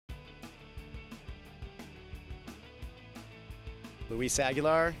Luis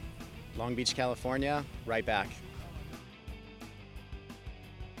Aguilar, Long Beach, California, right back.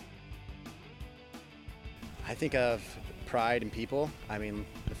 I think of pride in people. I mean,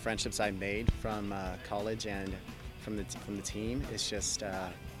 the friendships I made from college and from the team is just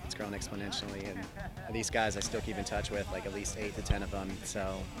it's grown exponentially. And these guys I still keep in touch with, like at least 8 to 10 of them.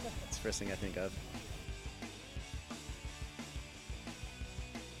 So it's the first thing I think of.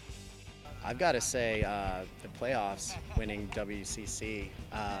 I've got to say the playoffs, winning WCC.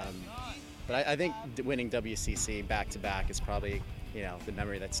 But I think winning WCC back to back is probably the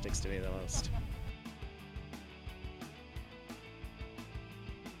memory that sticks to me the most.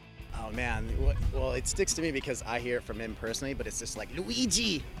 Oh man, well it sticks to me because I hear it from him personally, but it's just like,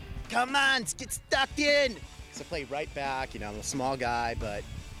 Luigi, come on, get stuck in. So I play right back, I'm a small guy, but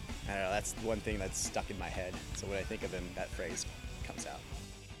I don't know, that's one thing that's stuck in my head. So when I think of him, that phrase comes out.